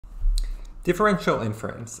Differential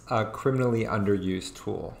inference, a criminally underused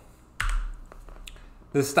tool.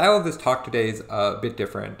 The style of this talk today is a bit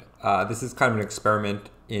different. This is kind of an experiment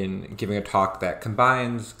in giving a talk that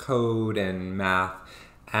combines code and math,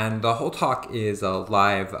 and the whole talk is a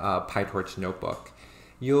live PyTorch notebook.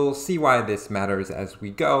 You'll see why this matters as we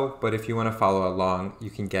go, but if you want to follow along, you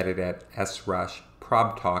can get it at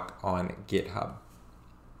srush_probtalk on GitHub.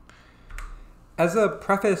 As a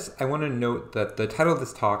preface, I want to note that the title of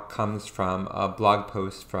this talk comes from a blog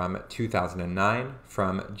post from 2009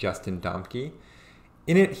 from Justin Domke.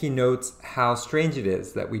 In it, he notes how strange it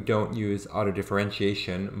is that we don't use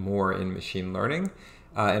autodifferentiation more in machine learning,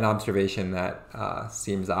 an observation that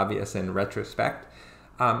seems obvious in retrospect.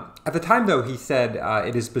 At the time, though, he said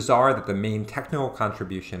it is bizarre that the main technical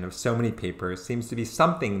contribution of so many papers seems to be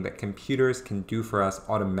something that computers can do for us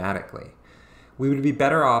automatically. We would be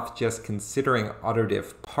better off just considering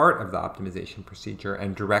autodiff part of the optimization procedure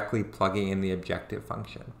and directly plugging in the objective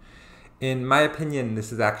function. In my opinion,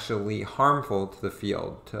 this is actually harmful to the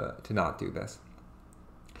field to not do this.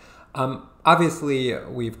 Obviously,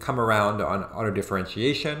 we've come around on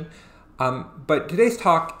autodifferentiation, but today's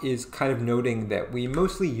talk is kind of noting that we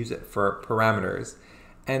mostly use it for parameters,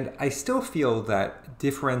 and I still feel that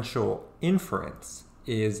differential inference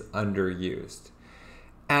is underused.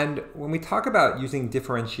 And when we talk about using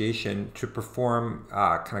differentiation to perform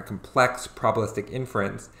kind of complex probabilistic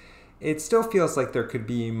inference, it still feels like there could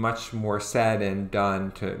be much more said and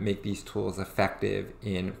done to make these tools effective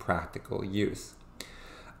in practical use.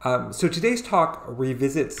 So today's talk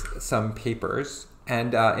revisits some papers,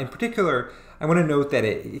 and in particular, I want to note that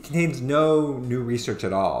it contains no new research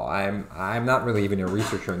at all. I'm not really even a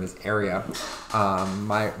researcher in this area.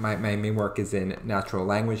 My main work is in natural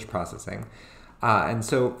language processing. And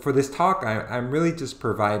so for this talk, I'm really just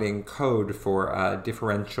providing code for a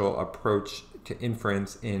differential approach to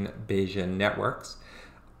inference in Bayesian networks.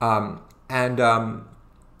 I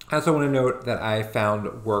also want to note that I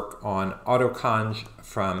found work on autoconj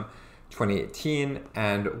from 2018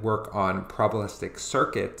 and work on probabilistic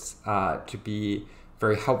circuits to be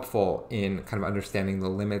very helpful in kind of understanding the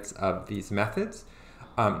limits of these methods.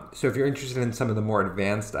 So if you're interested in some of the more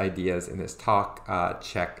advanced ideas in this talk,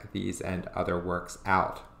 check these and other works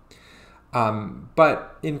out.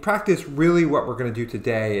 But in practice, really what we're going to do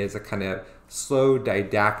today is a kind of slow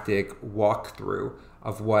didactic walkthrough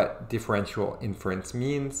of what differential inference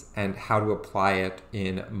means and how to apply it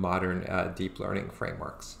in modern deep learning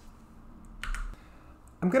frameworks.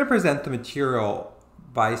 I'm going to present the material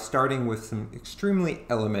by starting with some extremely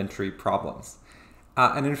elementary problems.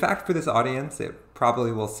 And in fact, for this audience, it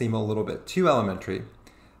probably will seem a little bit too elementary,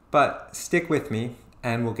 but stick with me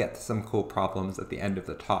and we'll get to some cool problems at the end of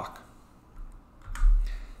the talk.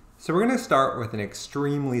 So we're going to start with an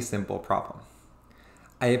extremely simple problem.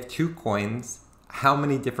 I have two coins. How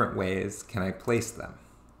many different ways can I place them?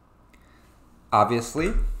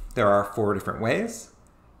 Obviously, there are 4 different ways: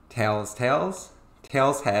 tails, tails,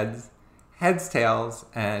 tails, heads, heads, tails,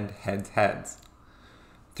 and heads, heads.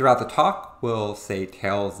 Throughout the talk, we'll say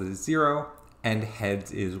tails is 0 and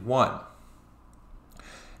heads is 1.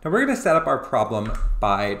 Now we're going to set up our problem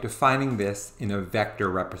by defining this in a vector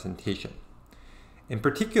representation. In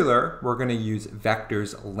particular, we're going to use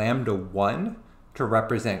vectors lambda1 to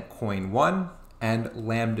represent coin 1 and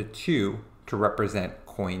lambda2 to represent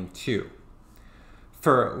coin 2.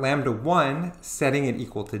 For lambda1, setting it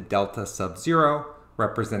equal to delta sub 0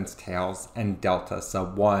 represents tails and delta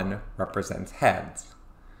sub 1 represents heads.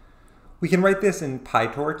 We can write this in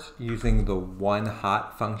PyTorch using the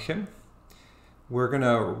one-hot function. We're going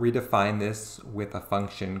to redefine this with a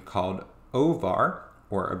function called ovar,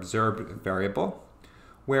 or observed variable,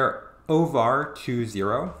 where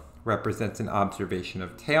ovar20 represents an observation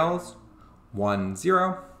of tails, 10,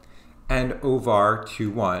 and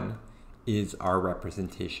ovar21 is our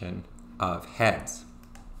representation of heads.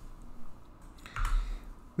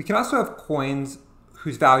 We can also have coins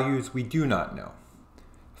whose values we do not know.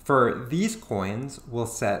 For these coins, we'll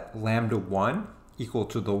set lambda1 equal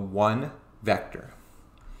to the 1 vector.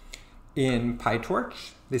 In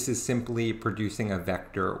PyTorch, this is simply producing a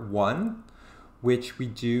vector 1, which we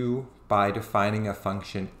do by defining a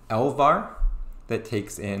function lvar that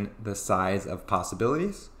takes in the size of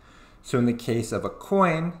possibilities. So in the case of a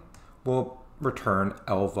coin, we'll return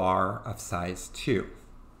lvar of size 2.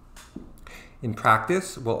 In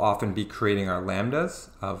practice, we'll often be creating our lambdas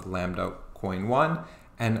of lambda coin 1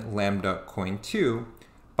 and lambda coin 2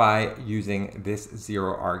 by using this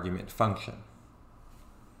 0 argument function.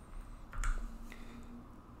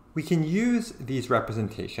 We can use these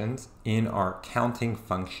representations in our counting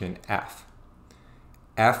function f.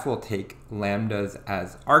 F will take lambdas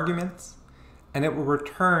as arguments and it will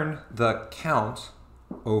return the count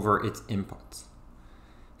over its inputs.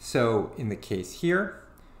 So in the case here,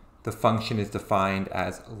 the function is defined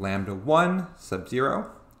as lambda1 sub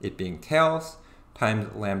 0, it being tails, times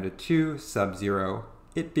lambda2 sub 0,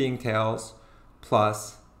 it being tails,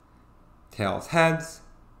 plus tails heads,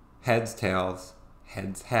 heads tails,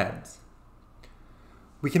 heads heads.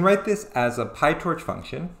 We can write this as a PyTorch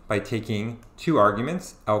function by taking two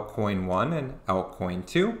arguments, lcoin1 and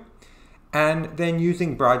lcoin2, and then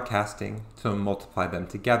using broadcasting to multiply them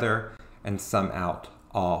together and sum out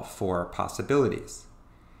all four possibilities.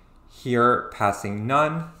 Here, passing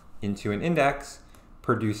none into an index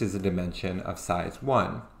produces a dimension of size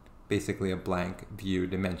 1, basically a blank view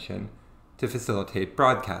dimension, to facilitate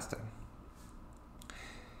broadcasting.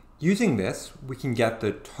 Using this, we can get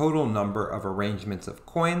the total number of arrangements of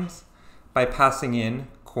coins by passing in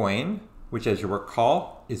coin, which as you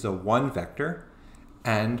recall is a 1 vector,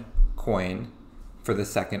 and coin for the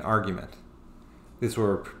second argument. This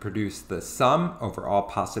will produce the sum over all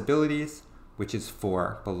possibilities, which is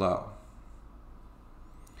 4 below.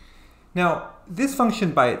 Now, this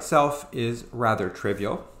function by itself is rather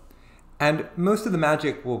trivial, and most of the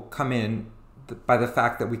magic will come in by the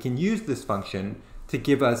fact that we can use this function to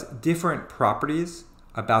give us different properties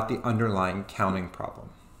about the underlying counting problem.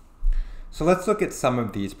 So let's look at some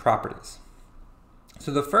of these properties.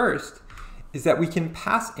 So the first is that we can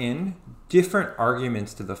pass in different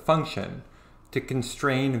arguments to the function to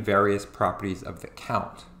constrain various properties of the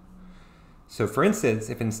count. So for instance,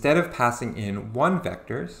 if instead of passing in 1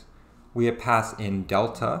 vectors, we pass in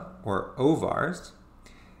delta or ovars,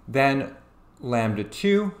 then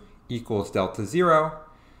lambda2 equals delta 0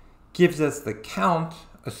 gives us the count,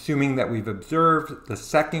 assuming that we've observed the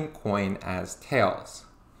second coin as tails.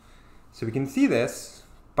 So we can see this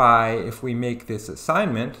by, if we make this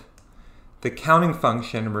assignment, the counting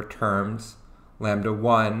function returns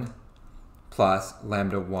lambda1 plus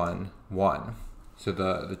lambda1, 1. So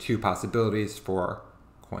the two possibilities for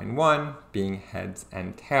coin 1 being heads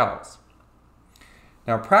and tails.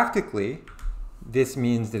 Now practically, this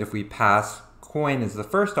means that if we pass coin as the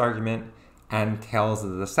first argument and tails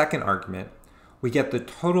as the second argument, we get the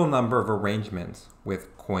total number of arrangements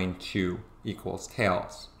with coin 2 equals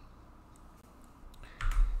tails.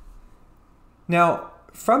 Now,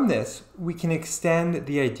 from this, we can extend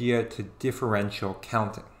the idea to differential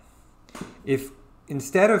counting. If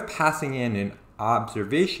instead of passing in an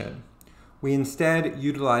observation, we instead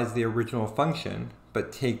utilize the original function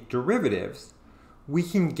but take derivatives, we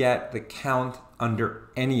can get the count under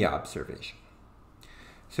any observation.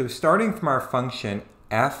 So starting from our function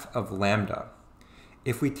f of lambda,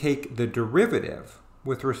 if we take the derivative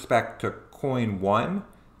with respect to coin 1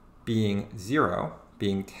 being 0,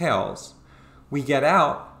 being tails, we get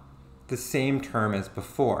out the same term as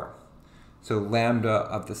before. So lambda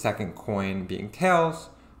of the second coin being tails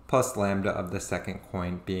plus lambda of the second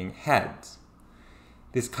coin being heads.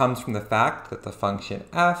 This comes from the fact that the function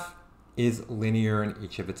f is linear in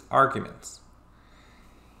each of its arguments.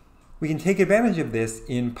 We can take advantage of this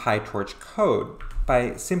in PyTorch code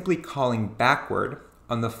by simply calling backward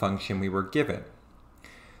on the function we were given.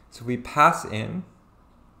 So we pass in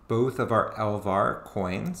both of our lvar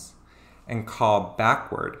coins and call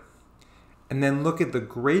backward, and then look at the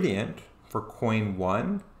gradient for coin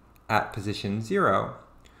 1 at position 0,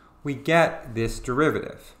 we get this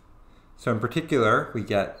derivative. So in particular, we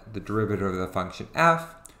get the derivative of the function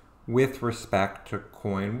f with respect to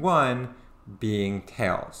coin 1 being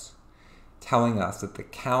tails, telling us that the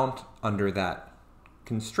count under that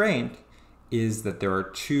constraint is that there are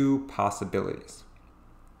 2 possibilities.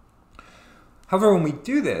 However, when we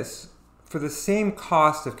do this, for the same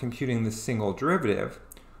cost of computing the single derivative,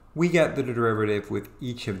 we get the derivative with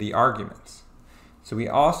each of the arguments. So we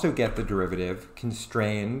also get the derivative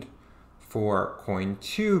constrained for coin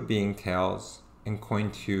 2 being tails and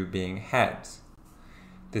coin 2 being heads.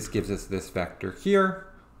 This gives us this vector here,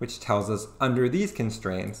 which tells us under these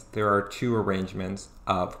constraints there are 2 arrangements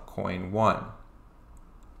of coin 1.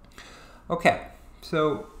 Okay,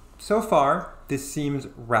 so far this seems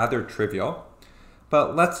rather trivial,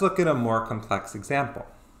 but let's look at a more complex example.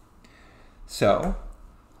 So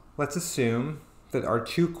let's assume that our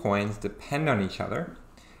 2 coins depend on each other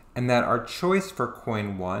and that our choice for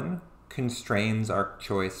coin 1 constrains our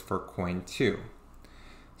choice for coin 2.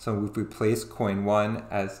 So if we place coin 1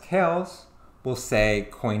 as tails, we'll say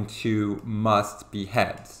coin 2 must be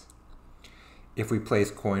heads. If we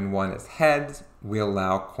place coin 1 as heads, we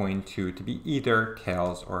allow coin 2 to be either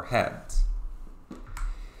tails or heads.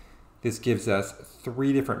 This gives us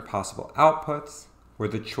 3 different possible outputs where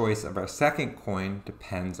the choice of our second coin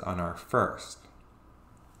depends on our first.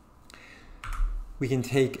 we can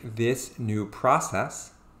take this new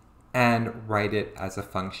process and write it as a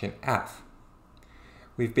function f.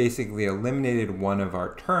 We've basically eliminated one of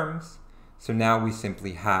our terms, so now we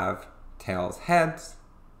simply have tails heads,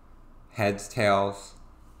 heads tails,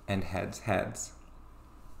 and heads heads.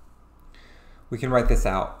 We can write this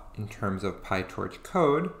out in terms of PyTorch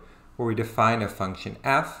code, where we define a function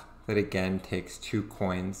f that again takes 2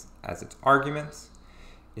 coins as its arguments.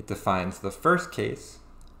 It defines the first case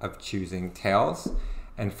of choosing tails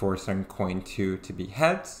and forcing coin 2 to be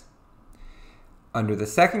heads. Under the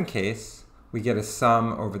second case, we get a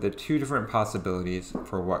sum over the 2 different possibilities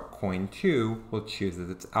for what coin 2 will choose as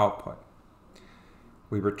its output.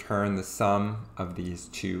 We return the sum of these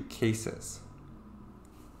 2 cases.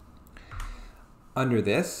 Under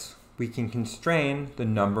this, we can constrain the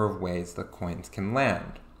number of ways the coins can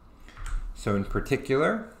land. So in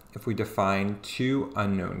particular, if we define 2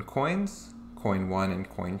 unknown coins, coin 1 and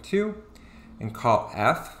coin 2, and call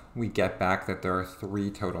f, we get back that there are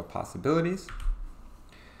 3 total possibilities.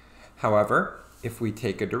 However, if we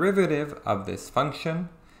take a derivative of this function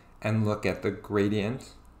and look at the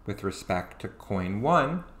gradient with respect to coin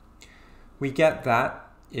 1, we get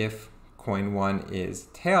that if coin 1 is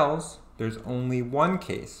tails, there's only one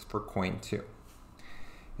case for coin 2.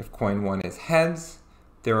 If coin 1 is heads,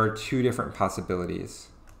 there are 2 different possibilities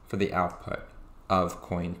for the output of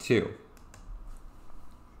coin 2.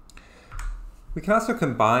 We can also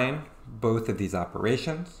combine both of these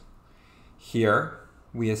operations. Here,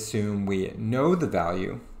 we assume we know the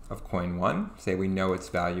value of coin 1, say we know its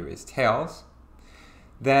value is tails.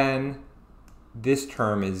 Then this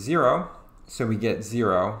term is 0, so we get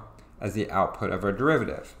 0 as the output of our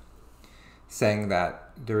derivative, saying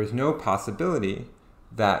that there is no possibility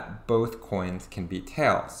that both coins can be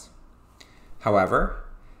tails. However,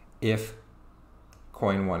 if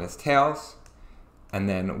coin 1 is tails, and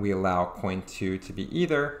then we allow coin 2 to be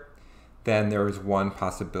either, then there is one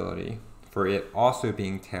possibility for it also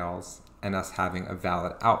being tails and us having a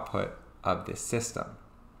valid output of this system.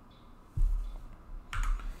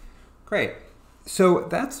 Great. So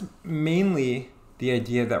that's mainly the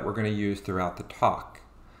idea that we're going to use throughout the talk.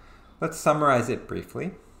 Let's summarize it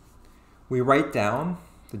briefly. We write down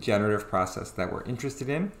the generative process that we're interested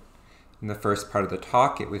in. In the first part of the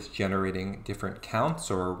talk, it was generating different counts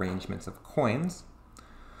or arrangements of coins.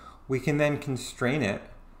 We can then constrain it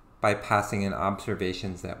by passing in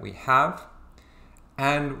observations that we have,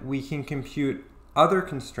 and we can compute other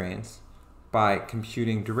constraints by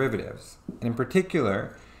computing derivatives. And in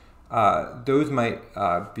particular, those might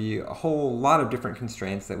be a whole lot of different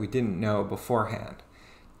constraints that we didn't know beforehand,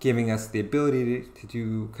 giving us the ability to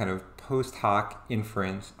do kind of post hoc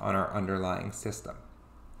inference on our underlying system.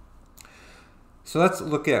 So let's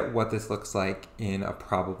look at what this looks like in a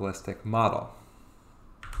probabilistic model.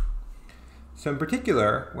 So in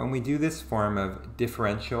particular, when we do this form of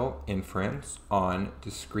differential inference on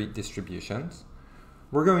discrete distributions,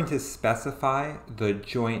 we're going to specify the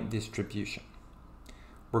joint distribution.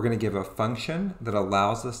 We're going to give a function that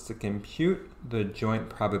allows us to compute the joint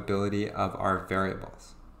probability of our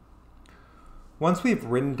variables. Once we've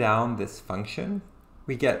written down this function,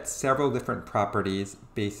 we get several different properties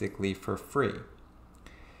basically for free.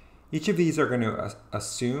 Each of these are going to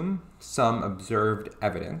assume some observed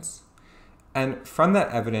evidence. And from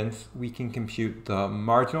that evidence, we can compute the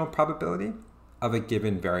marginal probability of a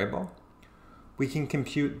given variable. We can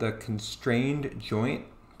compute the constrained joint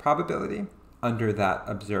probability under that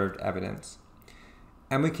observed evidence.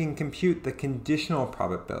 And we can compute the conditional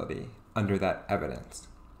probability under that evidence.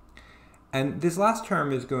 And this last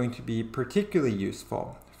term is going to be particularly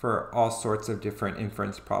useful for all sorts of different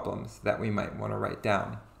inference problems that we might want to write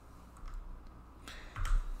down.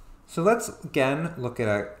 So let's again look at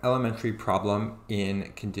an elementary problem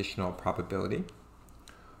in conditional probability.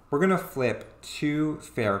 We're going to flip 2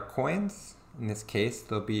 fair coins. In this case,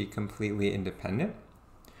 they'll be completely independent.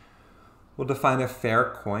 We'll define a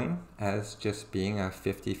fair coin as just being a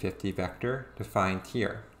 50-50 vector defined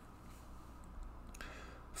here.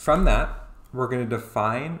 From that, we're going to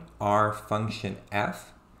define our function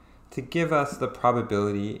f to give us the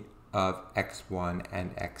probability of x1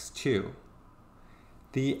 and x2.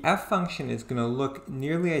 The f function is going to look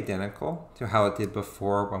nearly identical to how it did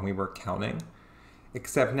before when we were counting,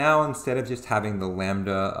 except now instead of just having the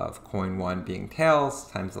lambda of coin 1 being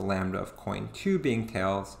tails times the lambda of coin 2 being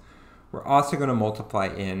tails, we're also going to multiply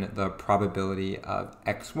in the probability of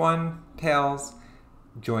x1 tails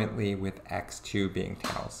jointly with x2 being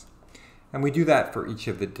tails. And we do that for each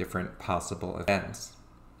of the different possible events.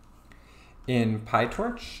 In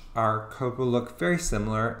PyTorch, our code will look very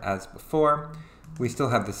similar as before. We still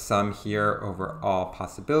have the sum here over all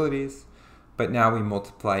possibilities, but now we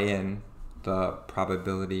multiply in the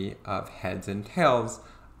probability of heads and tails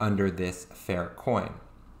under this fair coin.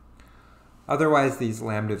 Otherwise, these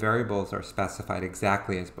lambda variables are specified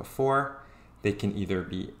exactly as before. They can either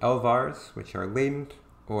be LVARs, which are latent,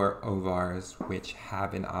 or OVARs, which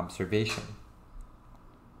have an observation.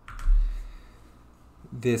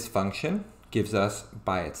 This function gives us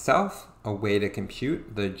by itself a way to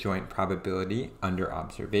compute the joint probability under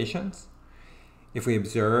observations. If we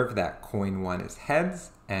observe that coin 1 is heads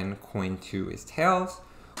and coin 2 is tails,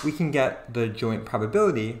 we can get the joint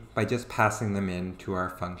probability by just passing them in to our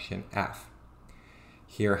function f.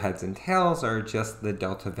 Here, heads and tails are just the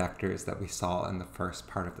delta vectors that we saw in the first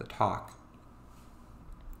part of the talk.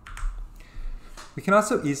 We can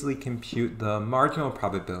also easily compute the marginal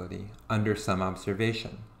probability under some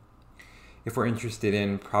observation. If we're interested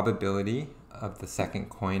in probability of the second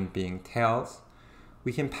coin being tails,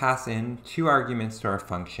 we can pass in 2 arguments to our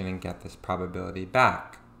function and get this probability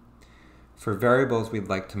back. For variables we'd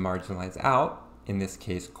like to marginalize out, in this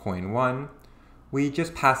case coin 1, we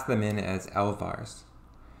just pass them in as LVARs.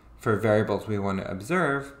 For variables we want to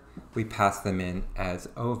observe, we pass them in as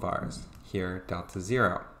OVARs, here delta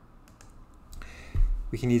 0.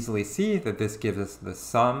 We can easily see that this gives us the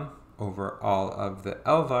sum over all of the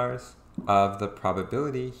LVARs of the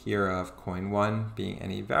probability here of coin 1 being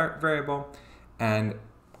any variable and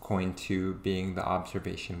coin 2 being the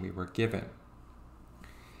observation we were given.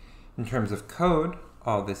 In terms of code,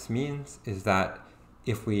 all this means is that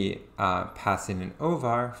if we pass in an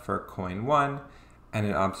OVAR for coin 1 and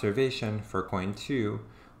an observation for coin 2,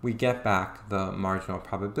 we get back the marginal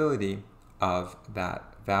probability of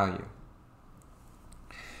that value.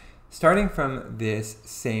 Starting from this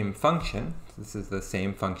same function, this is the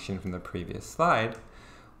same function from the previous slide,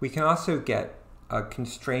 we can also get a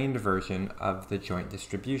constrained version of the joint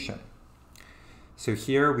distribution. So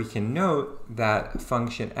here we can note that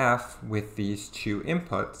function f with these 2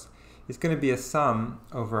 inputs is going to be a sum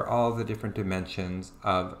over all the different dimensions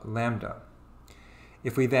of lambda.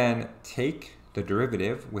 If we then take the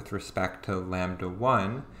derivative with respect to lambda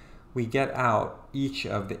 1, we get out each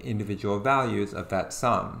of the individual values of that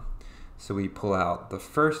sum. So we pull out the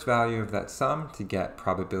first value of that sum to get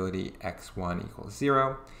probability x1 equals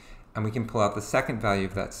 0, and we can pull out the second value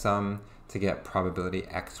of that sum to get probability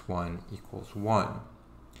x1 equals 1.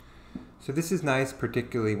 So this is nice,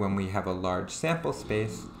 particularly when we have a large sample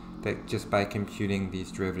space, that just by computing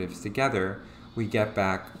these derivatives together, we get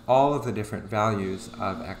back all of the different values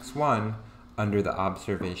of x1 under the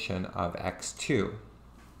observation of x2.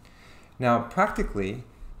 Now, practically,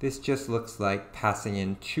 this just looks like passing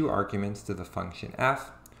in 2 arguments to the function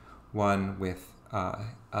f, one with a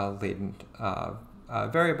latent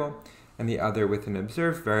variable and the other with an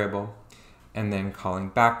observed variable, and then calling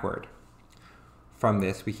backward. From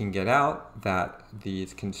this, we can get out that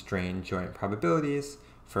these constrained joint probabilities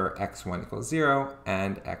for x1 equals 0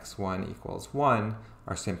 and x1 equals 1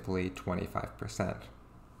 are simply 25%.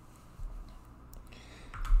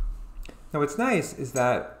 Now, what's nice is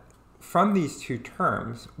that from these 2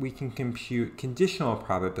 terms, we can compute conditional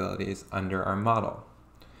probabilities under our model.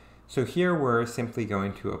 So here we're simply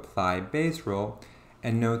going to apply Bayes' rule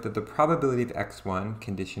and note that the probability of x1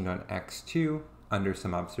 conditioned on x2 under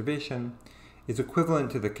some observation is equivalent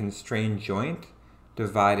to the constrained joint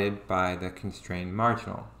divided by the constrained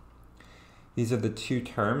marginal. These are the 2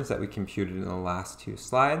 terms that we computed in the last 2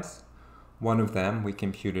 slides. One of them we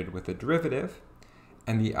computed with a derivative,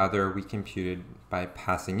 and the other we computed by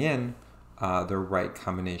passing in the right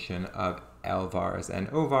combination of LVARs and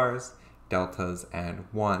OVARs, deltas and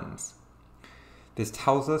 1s. This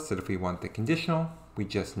tells us that if we want the conditional, we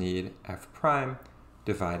just need f prime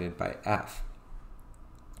divided by f.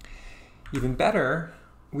 Even better,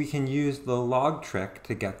 we can use the log trick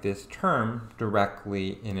to get this term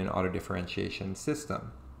directly in an autodifferentiation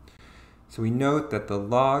system. So we note that the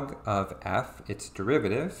log of f, its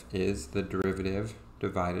derivative, is the derivative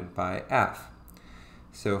divided by f.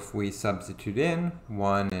 So if we substitute in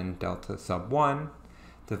 1 and delta sub 1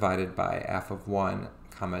 divided by f of 1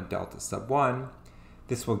 comma delta sub 1,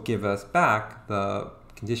 this will give us back the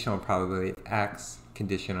conditional probability of x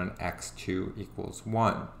conditioned on x2 equals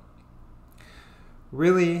 1.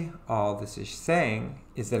 Really, all this is saying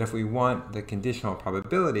is that if we want the conditional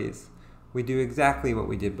probabilities, we do exactly what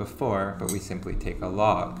we did before, but we simply take a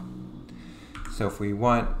log. So if we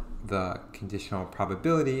want the conditional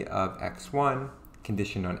probability of x1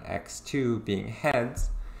 conditioned on x2 being heads,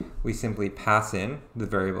 we simply pass in the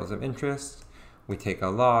variables of interest, we take a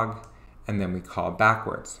log, and then we call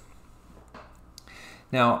backwards.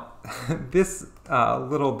 Now, this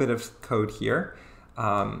little bit of code here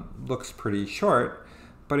looks pretty short,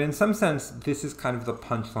 But in some sense, this is kind of the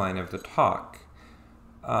punchline of the talk.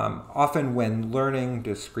 Often when learning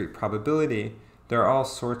discrete probability, there are all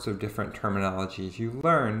sorts of different terminologies you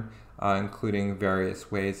learn, including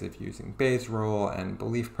various ways of using Bayes' rule and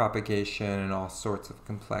belief propagation and all sorts of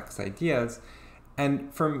complex ideas.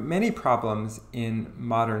 And for many problems in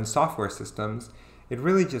modern software systems, it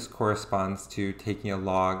really just corresponds to taking a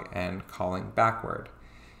log and calling backward.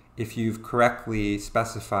 If you've correctly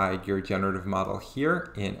specified your generative model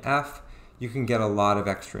here in F, you can get a lot of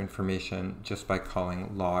extra information just by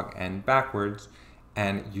calling log n backwards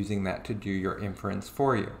and using that to do your inference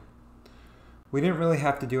for you. We didn't really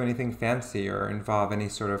have to do anything fancy or involve any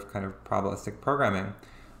sort of kind of probabilistic programming.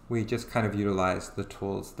 We just kind of utilized the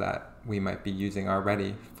tools that we might be using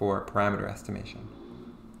already for parameter estimation.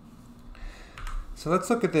 So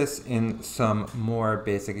let's look at this in some more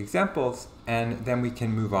basic examples, and then we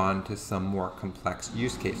can move on to some more complex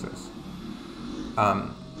use cases.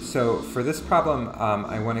 So for this problem,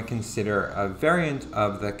 I want to consider a variant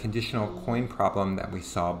of the conditional coin problem that we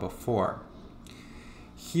saw before.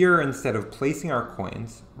 Here, instead of placing our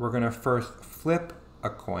coins, we're going to first flip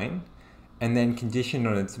a coin, and then conditioned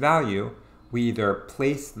on its value, we either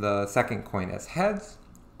place the second coin as heads,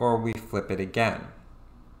 or we flip it again.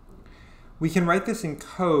 We can write this in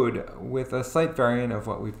code with a slight variant of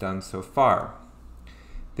what we've done so far.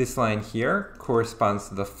 This line here corresponds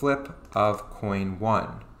to the flip of coin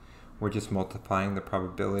 1. We're just multiplying the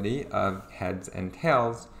probability of heads and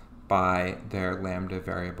tails by their lambda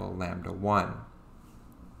variable lambda 1.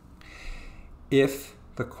 If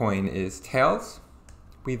the coin is tails,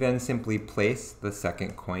 we then simply place the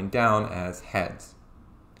second coin down as heads.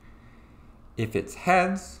 If it's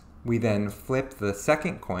heads, we then flip the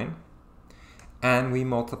second coin, and we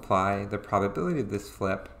multiply the probability of this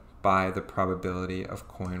flip by the probability of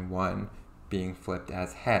coin 1 being flipped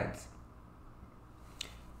as heads.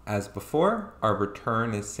 As before, our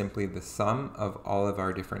return is simply the sum of all of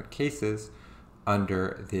our different cases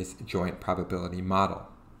under this joint probability model.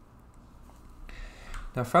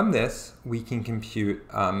 Now from this, we can compute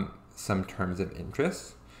some terms of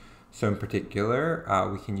interest. So in particular,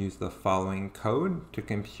 we can use the following code to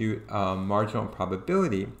compute a marginal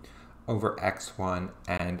probability over x1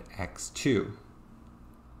 and x2.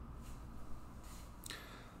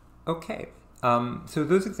 Okay, so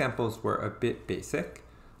those examples were a bit basic.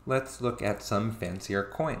 Let's look at some fancier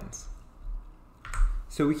coins.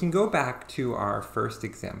 So we can go back to our first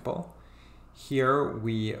example. Here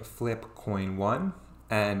we flip coin 1,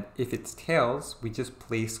 and if it's tails, we just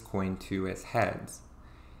place coin 2 as heads.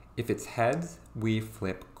 If it's heads, we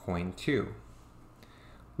flip coin 2.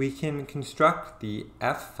 We can construct the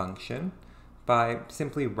f function by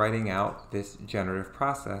simply writing out this generative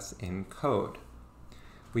process in code.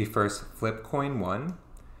 We first flip coin 1.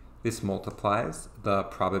 This multiplies the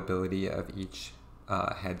probability of each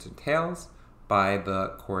heads and tails by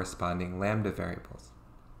the corresponding lambda variables.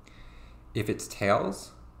 If it's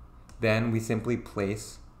tails, then we simply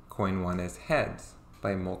place coin 1 as heads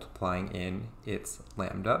by multiplying in its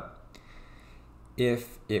lambda.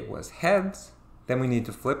 If it was heads, then we need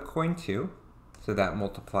to flip coin 2, so that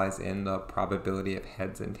multiplies in the probability of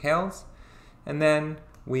heads and tails, and then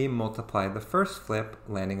we multiply the first flip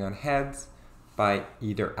landing on heads by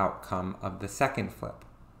either outcome of the second flip.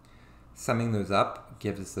 Summing those up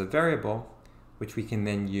gives us a variable which we can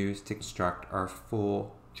then use to construct our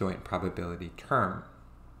full joint probability term.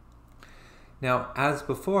 Now, as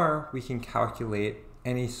before, we can calculate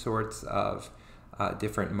any sorts of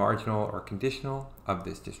different marginal or conditional of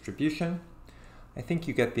this distribution. I think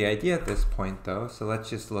you get the idea at this point though, so let's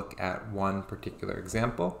just look at one particular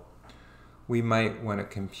example. We might want to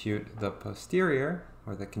compute the posterior,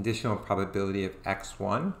 or the conditional probability of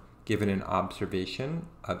x1 given an observation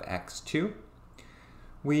of x2.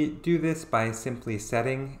 We do this by simply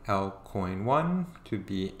setting L coin 1 to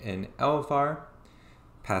be an L var,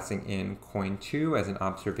 passing in coin 2 as an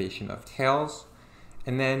observation of tails,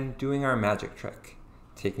 and then doing our magic trick,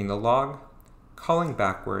 taking the log, calling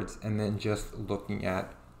backwards, and then just looking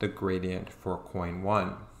at the gradient for coin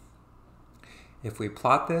 1. If we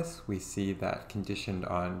plot this, we see that conditioned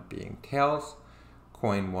on being tails,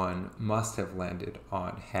 coin 1 must have landed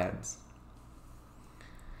on heads.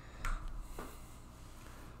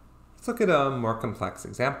 Let's look at a more complex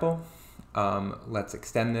example. Let's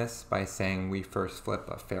extend this by saying we first flip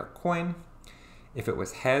a fair coin. If it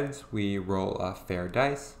was heads, we roll a fair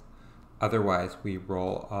dice. Otherwise, we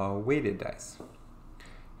roll a weighted dice.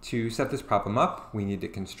 To set this problem up, we need to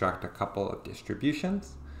construct a couple of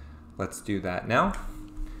distributions. Let's do that now.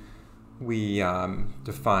 We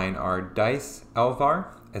define our dice L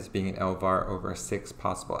var as being an L var over 6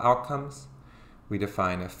 possible outcomes. We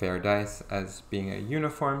define a fair dice as being a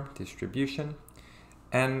uniform distribution,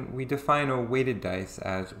 and we define a weighted dice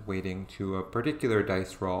as weighting to a particular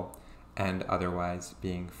dice roll and otherwise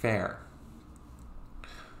being fair.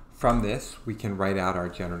 From this, we can write out our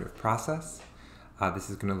generative process. This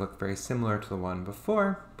is going to look very similar to the one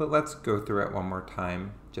before, but let's go through it one more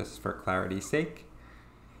time just for clarity's sake.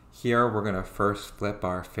 Here we're going to first flip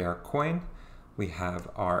our fair coin. We have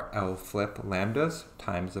our L flip lambdas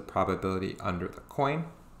times the probability under the coin.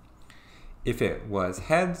 If it was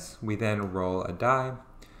heads, we then roll a die.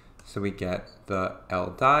 So we get the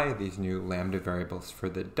L die, these new lambda variables for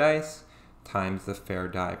the dice, times the fair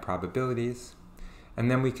die probabilities. And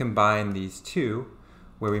then we combine these two,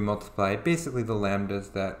 where we multiply basically the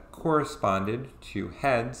lambdas that corresponded to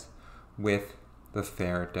heads with the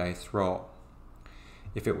fair dice roll.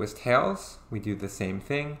 If it was tails, we do the same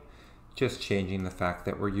thing, just changing the fact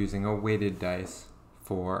that we're using a weighted dice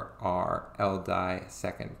for our L die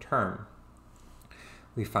second term.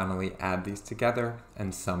 We finally add these together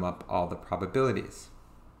and sum up all the probabilities.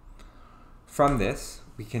 From this,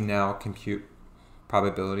 we can now compute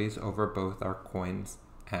probabilities over both our coins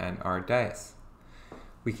and our dice.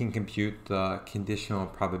 We can compute the conditional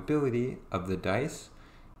probability of the dice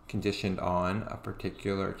conditioned on a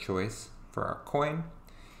particular choice for our coin.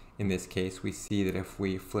 In this case, we see that if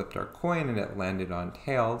we flipped our coin and it landed on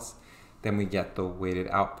tails, then we get the weighted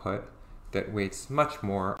output that weights much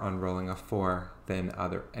more on rolling a 4 than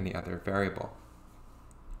any other variable.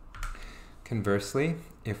 Conversely,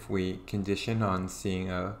 if we condition on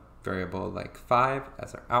seeing a variable like 5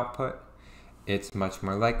 as our output, it's much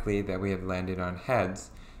more likely that we have landed on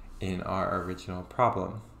heads in our original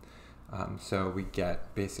problem. So we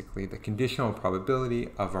get basically the conditional probability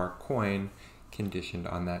of our coin conditioned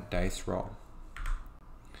on that dice roll.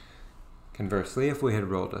 Conversely, if we had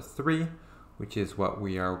rolled a 3, which is what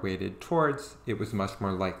we are weighted towards, it was much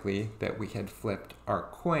more likely that we had flipped our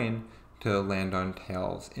coin to land on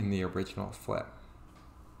tails in the original flip.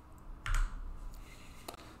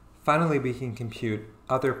 Finally, we can compute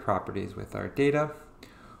other properties with our data.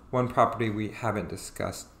 One property we haven't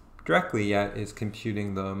discussed directly yet is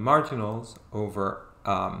computing the marginals over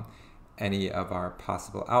any of our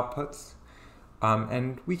possible outputs.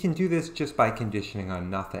 And we can do this just by conditioning on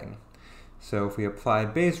nothing. So if we apply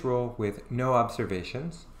Bayes' rule with no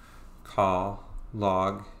observations, call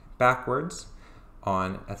log backwards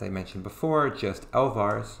on, as I mentioned before, just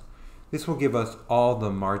LVARs, this will give us all the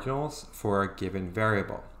marginals for a given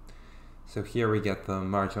variable. So here we get the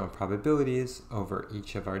marginal probabilities over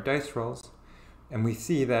each of our dice rolls, and we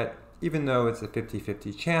see that even though it's a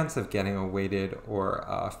 50-50 chance of getting a weighted or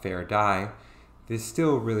a fair die, this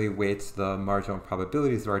still really weights the marginal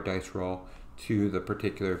probabilities of our dice roll to the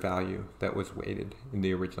particular value that was weighted in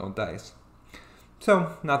the original dice.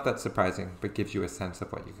 So not that surprising, but gives you a sense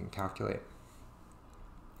of what you can calculate.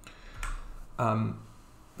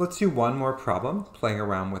 Let's do one more problem, playing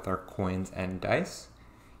around with our coins and dice.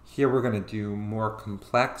 Here we're going to do more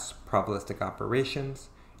complex probabilistic operations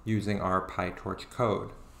using our PyTorch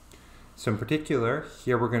code. So in particular,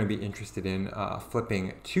 here we're going to be interested in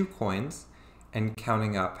flipping 2 coins and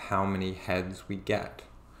counting up how many heads we get.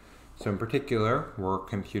 So in particular, we're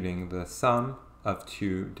computing the sum of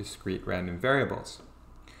 2 discrete random variables.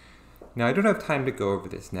 Now I don't have time to go over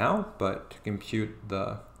this now, but to compute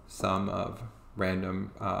the sum of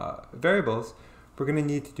random variables, we're going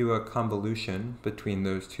to need to do a convolution between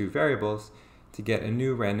those 2 variables to get a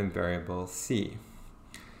new random variable c.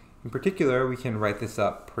 In particular, we can write this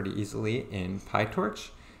up pretty easily in PyTorch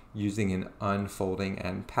using an unfolding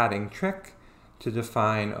and padding trick to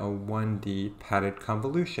define a 1D padded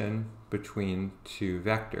convolution between 2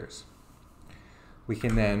 vectors. We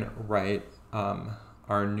can then write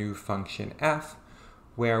our new function f,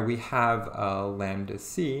 where we have a lambda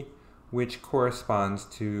c, which corresponds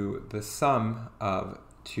to the sum of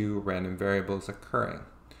 2 random variables occurring.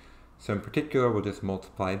 So in particular, we'll just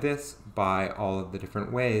multiply this by all of the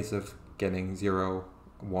different ways of getting 0,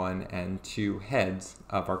 1, and 2 heads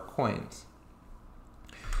of our coins.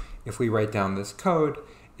 If we write down this code,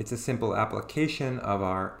 it's a simple application of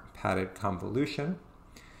our padded convolution.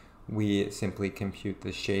 We simply compute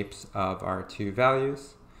the shapes of our 2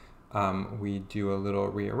 values. We do a little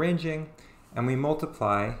rearranging, and we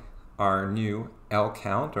multiply our new L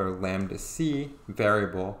count, or lambda c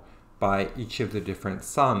variable, by each of the different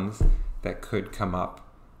sums that could come up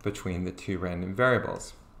between the 2 random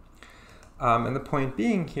variables. And the point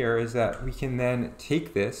being here is that we can then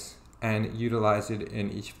take this and utilize it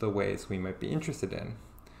in each of the ways we might be interested in.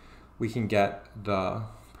 We can get the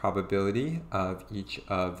probability of each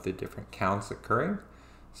of the different counts occurring,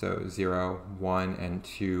 so 0, 1, and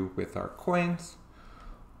 2 with our coins.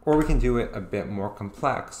 or we can do it a bit more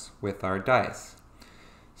complex with our dice.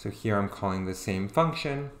 So here I'm calling the same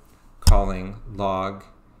function, calling log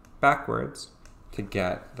backwards to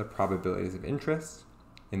get the probabilities of interest,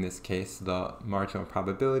 in this case the marginal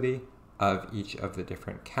probability of each of the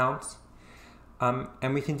different counts.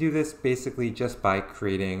 And we can do this basically just by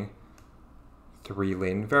creating 3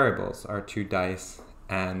 latent variables, our 2 dice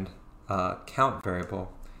and a count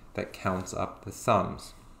variable that counts up the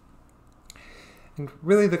sums. And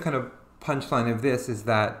really the kind of punchline of this is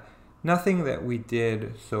that nothing that we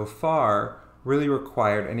did so far really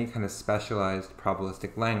required any kind of specialized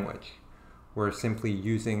probabilistic language. We're simply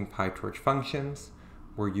using PyTorch functions,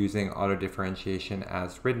 we're using autodifferentiation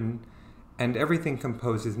as written, and everything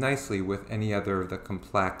composes nicely with any other of the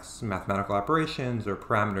complex mathematical operations or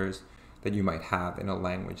parameters that you might have in a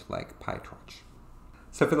language like PyTorch.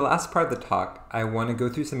 So for the last part of the talk, I want to go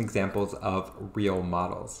through some examples of real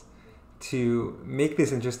models. To make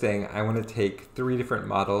this interesting, I want to take 3 different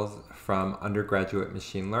models from undergraduate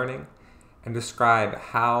machine learning and describe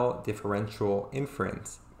how differential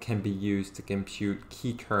inference can be used to compute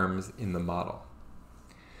key terms in the model.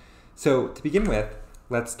 So to begin with,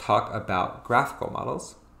 let's talk about graphical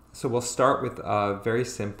models. So we'll start with a very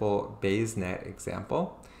simple BayesNet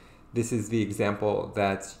example. This is the example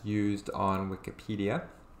that's used on Wikipedia.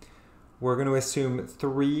 We're going to assume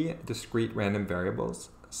 3 discrete random variables: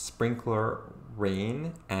 sprinkler,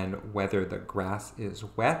 rain, and whether the grass is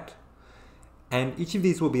wet. And each of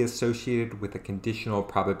these will be associated with a conditional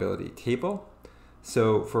probability table.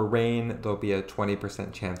 So for rain, there'll be a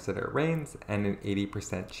 20% chance that it rains and an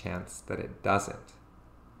 80% chance that it doesn't.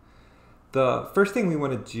 The first thing we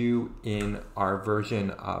want to do in our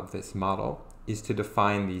version of this model is to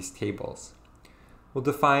define these tables. We'll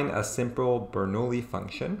define a simple Bernoulli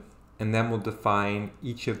function, and then we'll define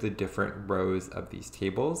each of the different rows of these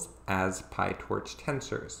tables as PyTorch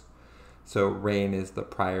tensors. So rain is the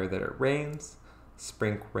prior that it rains,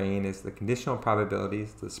 sprink rain is the conditional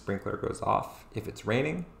probabilities the sprinkler goes off if it's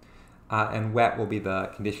raining, and wet will be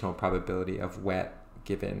the conditional probability of wet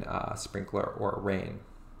given sprinkler or rain.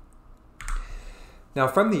 Now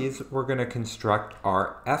from these, we're going to construct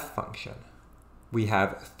our f function. We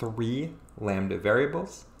have 3 lambda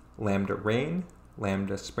variables: lambda rain,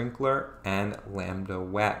 lambda sprinkler, and lambda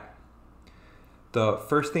wet. The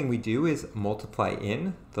first thing we do is multiply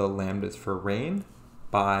in the lambdas for rain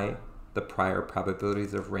by the prior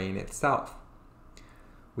probabilities of rain itself.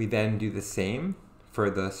 We then do the same for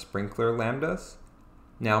the sprinkler lambdas,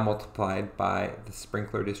 now multiplied by the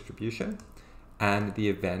sprinkler distribution and the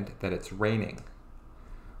event that it's raining.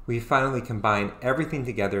 We finally combine everything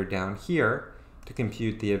together down here to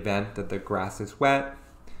compute the event that the grass is wet,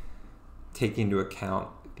 taking into account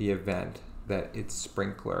the event that its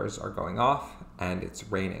sprinklers are going off and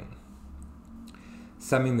it's raining.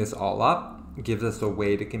 Summing this all up gives us a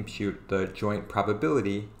way to compute the joint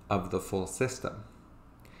probability of the full system.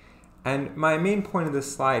 And my main point of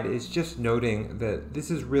this slide is just noting that this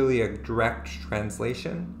is really a direct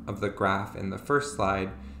translation of the graph in the first slide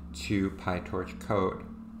to PyTorch code.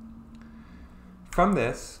 From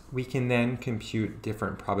this, we can then compute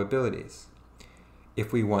different probabilities.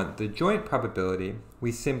 If we want the joint probability,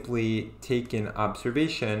 we simply take an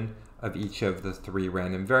observation of each of the 3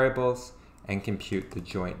 random variables and compute the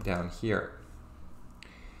joint down here.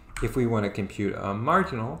 If we want to compute a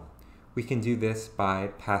marginal, we can do this by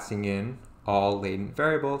passing in all latent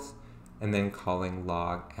variables and then calling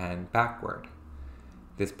log and backward.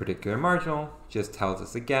 This particular marginal just tells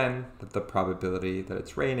us again that the probability that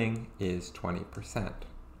it's raining is 20%.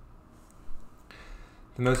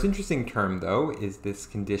 The most interesting term, though, is this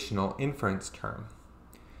conditional inference term.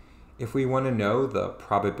 If we want to know the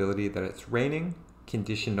probability that it's raining,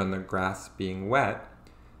 conditioned on the grass being wet,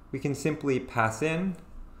 we can simply pass in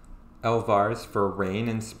LVARs for rain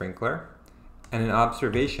and sprinkler, and an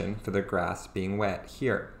observation for the grass being wet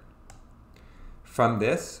here. From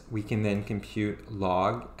this, we can then compute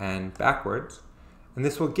log and backwards, and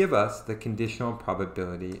this will give us the conditional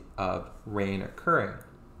probability of rain occurring.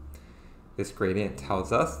 This gradient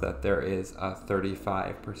tells us that there is a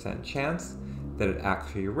 35% chance that it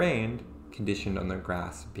actually rained, conditioned on the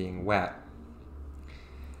grass being wet.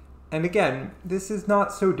 And again, this is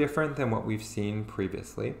not so different than what we've seen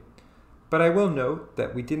previously, but I will note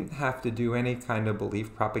that we didn't have to do any kind of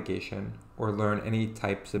belief propagation or learn any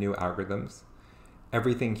types of new algorithms.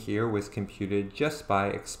 Everything here was computed just by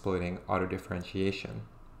exploiting autodifferentiation.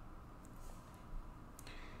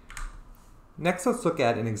 Next, let's look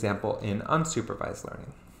at an example in unsupervised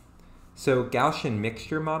learning. So Gaussian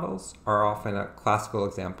mixture models are often a classical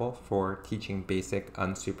example for teaching basic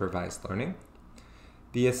unsupervised learning.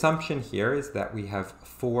 The assumption here is that we have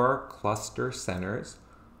 4 cluster centers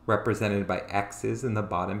represented by X's in the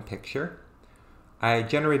bottom picture. I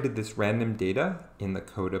generated this random data in the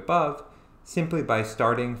code above simply by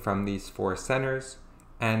starting from these 4 centers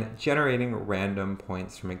and generating random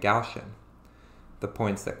points from a Gaussian. The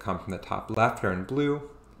points that come from the top left are in blue,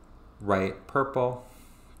 right purple,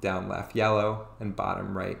 down left yellow, and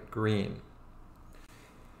bottom right green.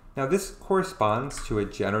 Now this corresponds to a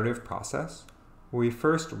generative process where we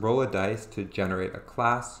first roll a dice to generate a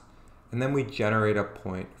class, and then we generate a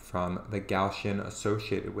point from the Gaussian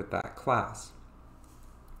associated with that class.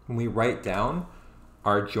 When we write down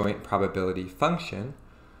our joint probability function,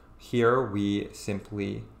 here we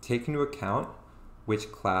simply take into account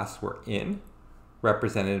which class we're in,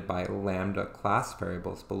 represented by lambda class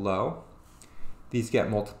variables below. These get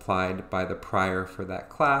multiplied by the prior for that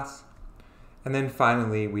class. And then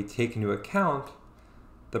finally, we take into account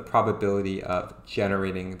the probability of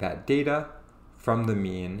generating that data from the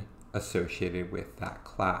mean associated with that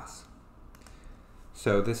class.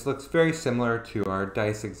 So this looks very similar to our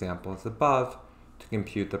dice examples above to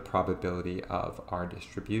compute the probability of our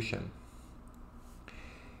distribution.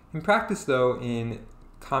 In practice though, in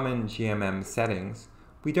common GMM settings,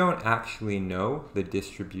 we don't actually know the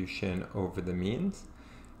distribution over the means,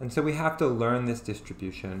 and so we have to learn this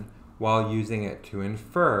distribution while using it to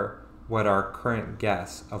infer what our current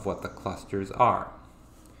guess of what the clusters are.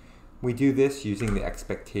 We do this using the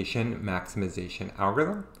expectation maximization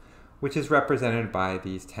algorithm, which is represented by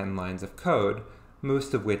these 10 lines of code,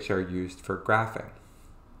 most of which are used for graphing.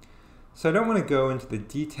 So I don't want to go into the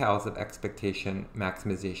details of expectation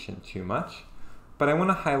maximization too much, but I want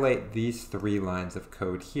to highlight these 3 lines of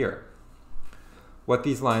code here. What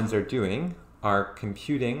these lines are doing are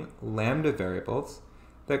computing lambda variables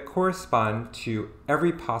that correspond to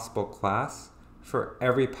every possible class for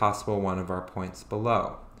every possible one of our points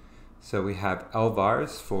below. So we have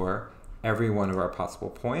LVARs for every one of our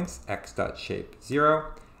possible points, x.shape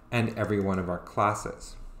 0, and every one of our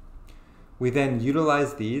classes. We then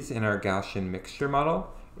utilize these in our Gaussian mixture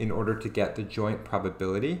model in order to get the joint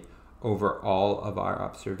probability over all of our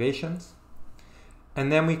observations.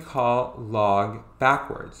 And then we call log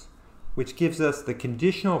backwards, which gives us the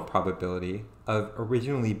conditional probability of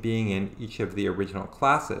originally being in each of the original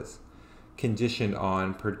classes, conditioned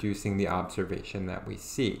on producing the observation that we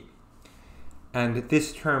see. And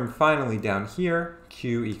this term finally down here,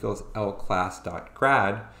 q equals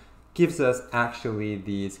lclass.grad, gives us actually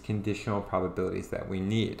these conditional probabilities that we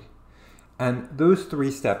need. And those 3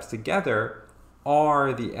 steps together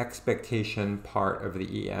are the expectation part of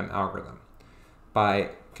the EM algorithm.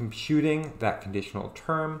 By computing that conditional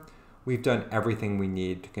term, we've done everything we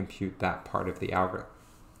need to compute that part of the algorithm.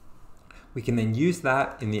 We can then use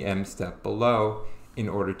that in the M step below in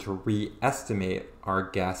order to re-estimate our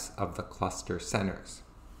guess of the cluster centers.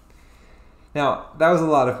 Now, that was a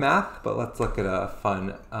lot of math, but let's look at a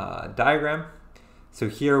fun diagram. So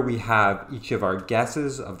here we have each of our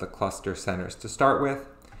guesses of the cluster centers to start with,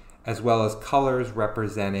 as well as colors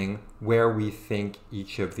representing where we think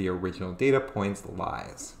each of the original data points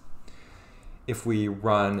lies. If we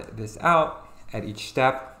run this out, at each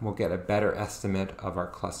step, we'll get a better estimate of our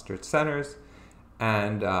clustered centers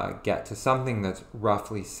and get to something that's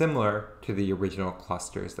roughly similar to the original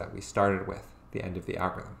clusters that we started with at the end of the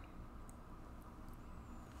algorithm.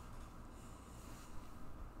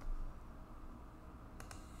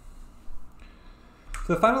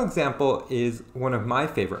 So the final example is one of my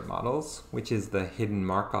favorite models, which is the hidden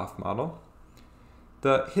Markov model.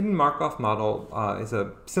 The hidden Markov model is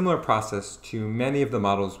a similar process to many of the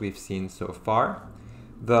models we've seen so far.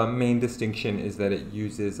 The main distinction is that it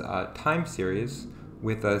uses a time series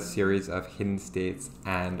with a series of hidden states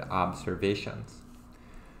and observations.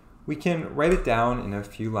 We can write it down in a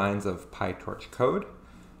few lines of PyTorch code.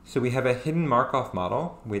 So we have a hidden Markov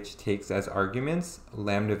model, which takes as arguments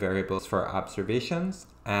lambda variables for our observations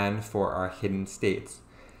and for our hidden states,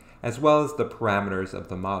 as well as the parameters of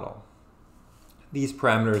the model. These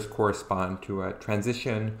parameters correspond to a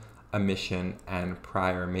transition, emission, and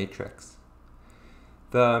prior matrix.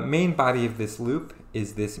 The main body of this loop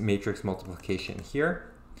is this matrix multiplication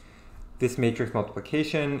here. This matrix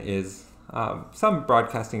multiplication is some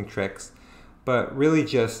broadcasting tricks, but really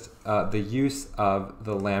just the use of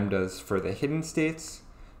the lambdas for the hidden states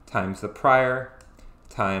times the prior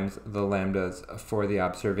times the lambdas for the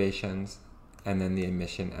observations, and then the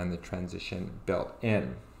emission and the transition built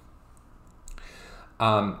in.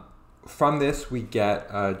 From this, we get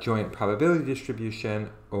a joint probability distribution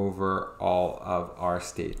over all of our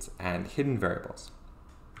states and hidden variables.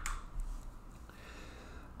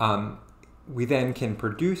 We then can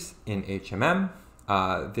produce in HMM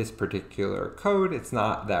this particular code. It's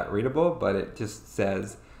not that readable, but it just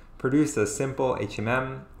says produce a simple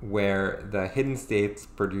HMM where the hidden states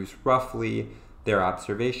produce roughly their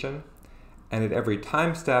observation, and at every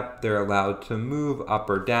time step they're allowed to move up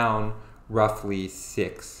or down roughly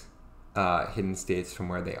 6 hidden states from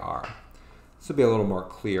where they are. This will be a little more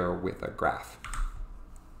clear with a graph.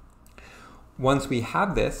 Once we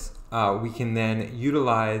have this, we can then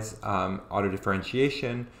utilize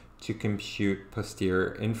autodifferentiation to compute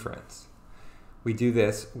posterior inference. We do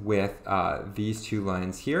this with these 2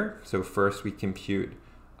 lines here. So first we compute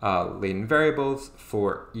latent variables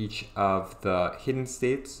for each of the hidden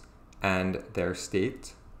states and their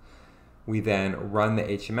state. We then run the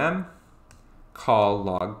HMM, call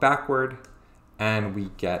log backward, and we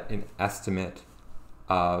get an estimate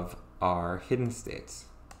of our hidden states.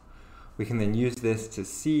 We can then use this to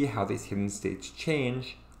see how these hidden states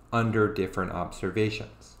change under different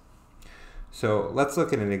observations. So let's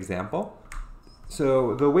look at an example.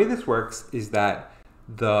 So the way this works is that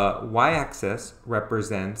the y-axis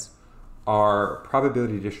represents our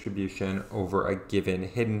probability distribution over a given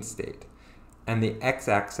hidden state, and the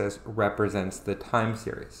x-axis represents the time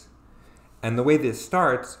series. And the way this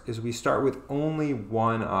starts is we start with only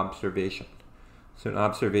one observation. So an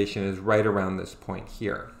observation is right around this point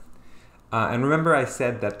here. And remember I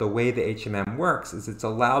said that the way the HMM works is it's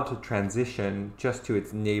allowed to transition just to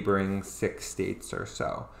its neighboring 6 states or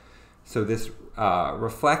so. So this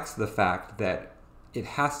reflects the fact that it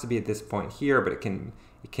has to be at this point here, but it can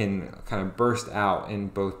kind of burst out in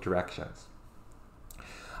both directions.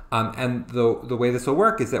 And the way this will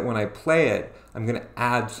work is that when I play it, I'm going to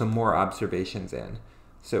add some more observations in.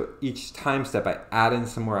 So each time step I add in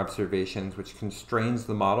some more observations, which constrains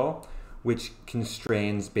the model, which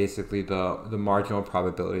constrains basically the marginal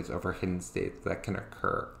probabilities over hidden states that can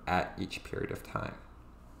occur at each period of time.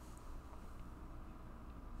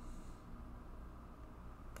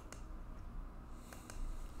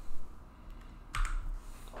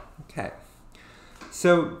 Okay,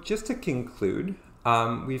 so just to conclude,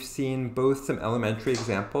 we've seen both some elementary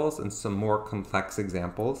examples and some more complex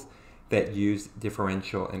examples that use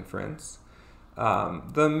differential inference.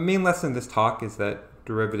 The main lesson of this talk is that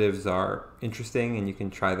derivatives are interesting and you can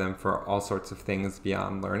try them for all sorts of things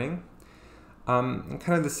beyond learning. And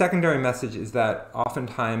kind of the secondary message is that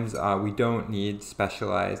oftentimes we don't need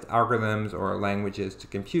specialized algorithms or languages to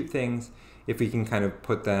compute things if we can kind of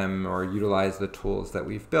put them or utilize the tools that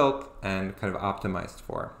we've built and kind of optimized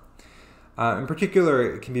for. In particular,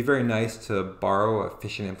 it can be very nice to borrow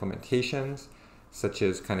efficient implementations, such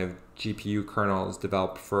as kind of GPU kernels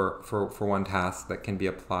developed for one task that can be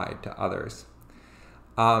applied to others.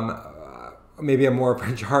 Maybe a more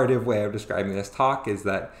pejorative way of describing this talk is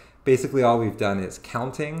that basically all we've done is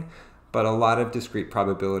counting, but a lot of discrete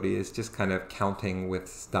probability is just kind of counting with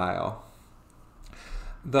style.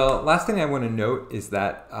 The last thing I want to note is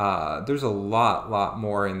that there's a lot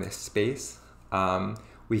more in this space.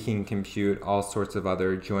 We can compute all sorts of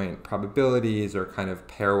other joint probabilities or kind of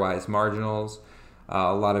pairwise marginals.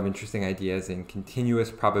 A lot of interesting ideas in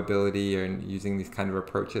continuous probability and using these kind of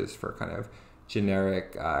approaches for kind of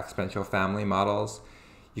generic exponential family models.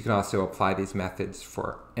 You can also apply these methods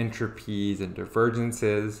for entropies and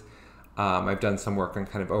divergences. I've done some work on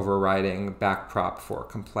kind of overriding backprop for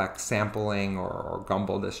complex sampling or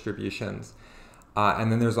Gumbel distributions.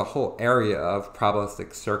 And then there's a whole area of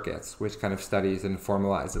probabilistic circuits, which kind of studies and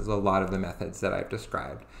formalizes a lot of the methods that I've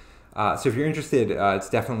described. So if you're interested, it's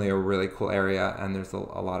definitely a really cool area, and there's a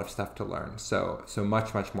lot of stuff to learn. So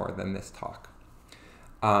much more than this talk.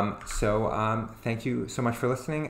 Thank you so much for listening.